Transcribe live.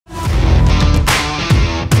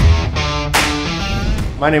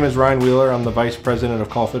My name is Ryan Wheeler. I'm the Vice President of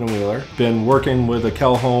Caulfield and Wheeler. Been working with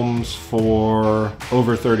Akel Homes for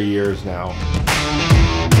over 30 years now.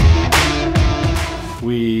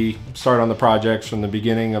 We start on the projects from the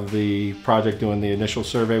beginning of the project, doing the initial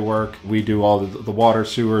survey work. We do all the water,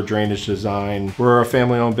 sewer, drainage design. We're a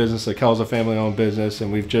family-owned business. Akel's a family-owned business,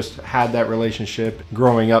 and we've just had that relationship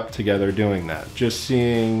growing up together doing that. Just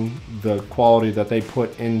seeing the quality that they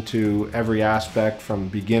put into every aspect from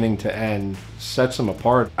beginning to end sets them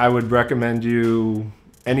apart. I would recommend you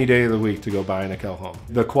any day of the week to go buy an Akel home.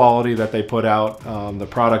 The quality that they put out, the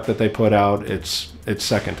product that they put out, it's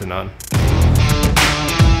second to none.